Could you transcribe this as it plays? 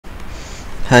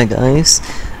Hi guys,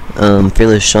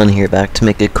 Fearless Sean here, back to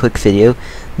make a quick video.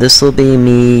 This will be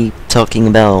me talking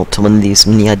about one of these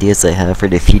many ideas I have for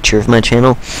the future of my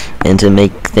channel, and to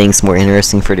make things more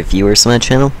interesting for the viewers of my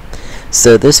channel.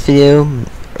 So this video,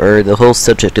 or the whole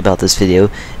subject about this video,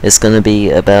 is going to be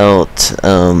about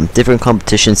different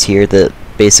competitions here. The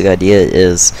basic idea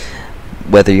is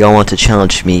whether y'all want to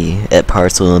challenge me at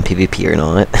Parcel and PvP or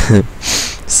not.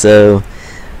 So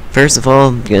first of all,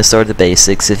 I'm gonna start with the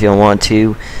basics. If y'all want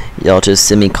to, y'all just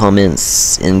send me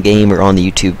comments in game or on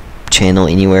the YouTube channel,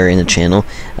 anywhere in the channel.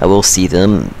 I will see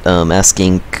them,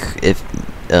 asking if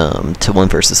to 1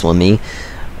 versus 1 me.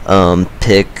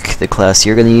 Pick the class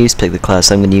you're gonna use, pick the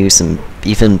class I'm gonna use, and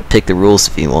even pick the rules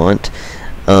if you want.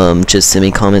 Just send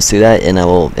me comments through that, and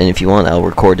and if you want, I'll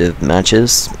record the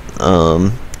matches.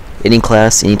 Any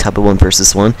class, any type of 1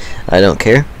 versus 1, I don't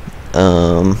care.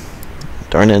 Darn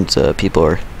it, people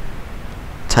are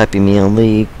typing me on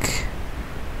leak.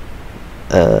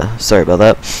 Sorry about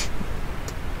that.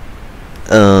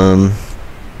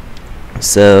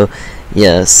 So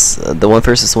yes, the 1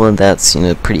 versus 1, that's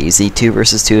pretty easy. 2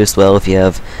 versus 2 as well. If you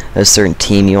have a certain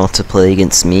team you want to play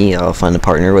against me, I'll find a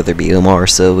partner, whether it be Omar or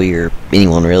Zoe or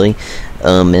anyone really,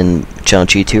 and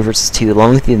challenge you 2 versus 2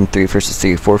 along with you, and 3 versus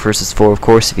 3, 4 versus 4 of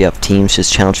course. If you have teams,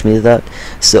 just challenge me to that.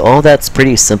 So all that's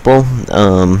pretty simple,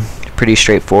 pretty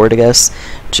straightforward, I guess.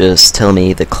 Just tell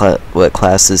me what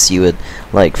classes you would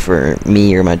like for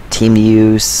me or my team to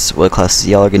use, what classes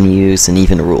y'all are going to use, and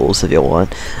even the rules if y'all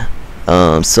want.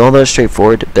 So all that's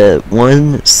straightforward, but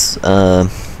one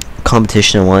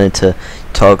competition I wanted to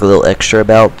talk a little extra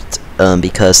about,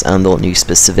 because I'm the one who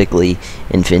specifically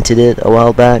invented it a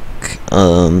while back.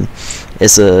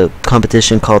 It's a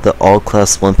competition called the All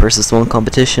Class 1 versus 1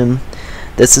 competition.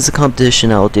 This is a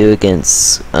competition I'll do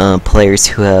against players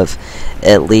who have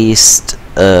at least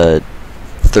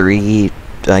 3,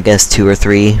 I guess 2 or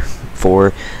 3,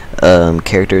 4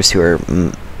 characters who are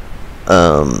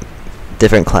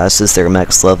different classes. They're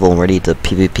max level and ready to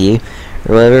PvP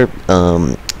or whatever.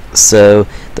 So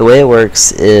the way it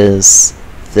works is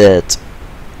that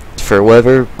for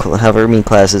however many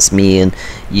classes me and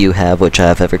you have, which I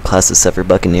have every class except for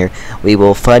Buccaneer, we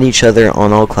will fight each other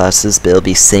on all classes, but it'll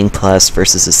be same class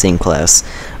versus the same class.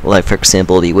 Like for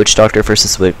example, it'll be Witch Doctor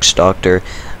versus Witch Doctor,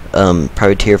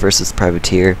 Privateer versus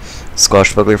Privateer,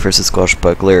 Squashbuckler versus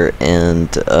Squashbuckler,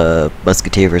 and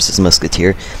Musketeer versus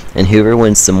Musketeer. And whoever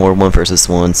wins the more 1 versus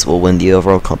 1s will win the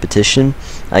overall competition.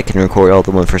 I can record all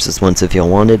the 1 versus 1s if y'all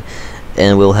wanted,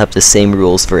 and we'll have the same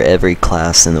rules for every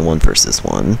class in the 1 versus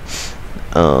 1.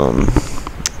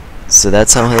 So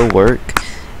that's how it'll work.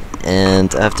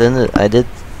 And I've done it.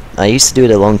 I used to do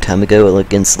it a long time ago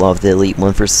against a lot of the elite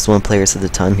 1 versus 1 players at the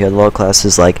time who had a lot of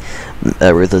classes, like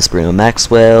Ruthless Bruno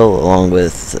Maxwell, along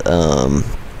with a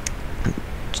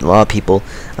lot of people.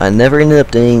 I never ended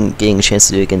up getting a chance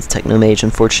to do it against Technomage,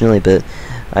 unfortunately, but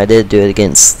I did do it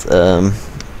against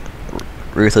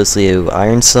Ruthless Leo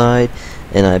Ironside,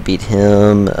 and I beat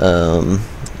him.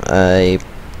 I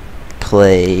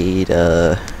played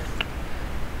a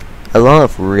lot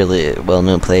of really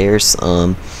well-known players,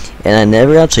 and I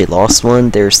never actually lost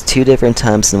one. There's 2 different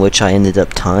times in which I ended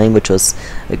up tying, which was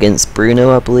against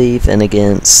Bruno, I believe, and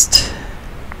against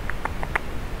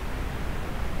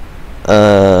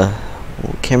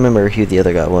can't remember who the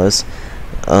other guy was.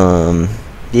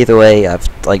 Either way, I've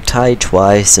tied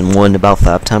twice and won about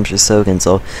 5 times or so against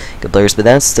all good players. But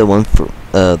that's the one for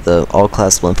the all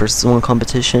class 1 versus 1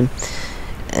 competition.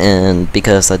 And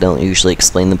because I don't usually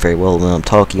explain them very well when I'm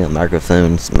talking on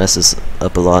microphones, messes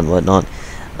up a lot and whatnot.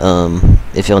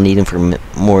 If y'all need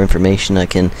more information, I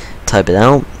can type it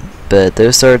out. But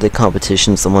those are the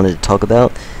competitions I wanted to talk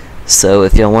about. So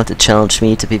if y'all want to challenge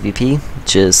me to PvP,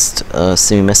 just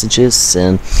send me messages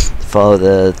and follow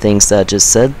the things that I just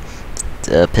said.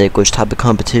 Pick which type of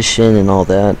competition and all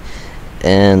that,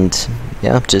 and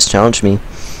yeah, just challenge me.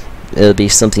 It'll be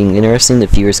something interesting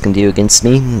that viewers can do against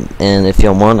me, and if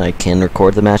y'all want, I can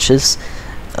record the matches.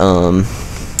 So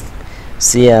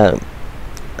yeah,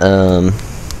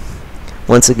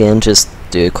 once again, just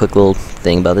do a quick little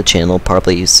thing about the channel.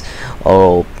 Probably is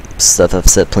all stuff I've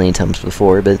said plenty of times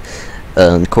before, but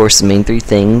of course the main 3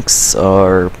 things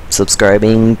are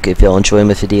subscribing if y'all enjoy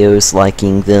my videos,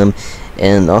 liking them,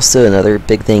 and also another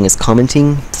big thing is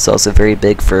commenting. It's also very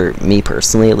big for me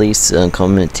personally, at least.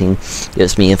 Commenting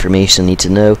gives me information I need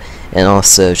to know, and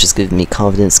also just giving me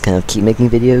confidence to kind of keep making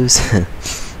videos.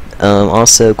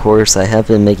 Also, of course, I have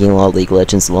been making a lot of League of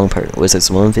Legends Long Part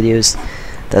Wizards 1 videos.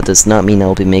 That does not mean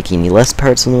I'll be making any less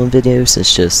Parts 1 videos.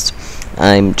 It's just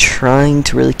I'm trying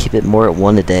to really keep it more at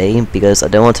 1 a day, because I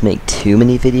don't want to make too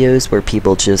many videos where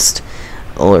people just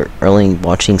only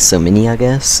watching so many, I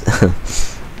guess.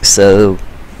 So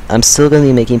I'm still going to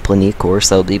be making plenty of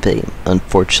course.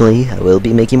 Unfortunately, I will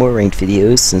be making more ranked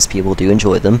videos since people do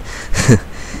enjoy them.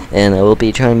 And I will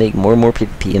be trying to make more and more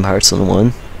PvP in Hearthstone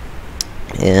 1.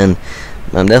 And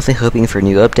I'm definitely hoping for a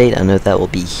new update. I know that will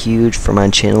be huge for my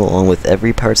channel, along with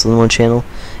every Hearthstone 1 channel,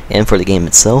 and for the game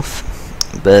itself.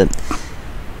 But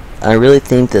I really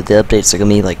think that the updates are going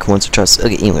to be like once or twice.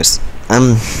 Okay, anyways,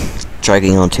 I'm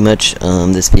dragging on too much.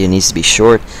 This video needs to be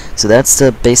short. So that's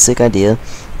the basic idea.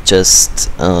 Just,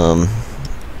 are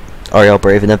y'all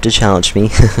brave enough to challenge me?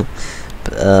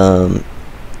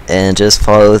 And just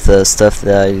follow the stuff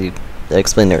that I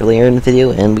explained earlier in the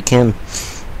video, and we can.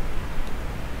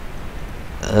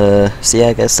 So yeah,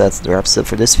 I guess that's the wraps up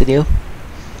for this video.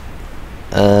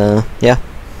 Yeah.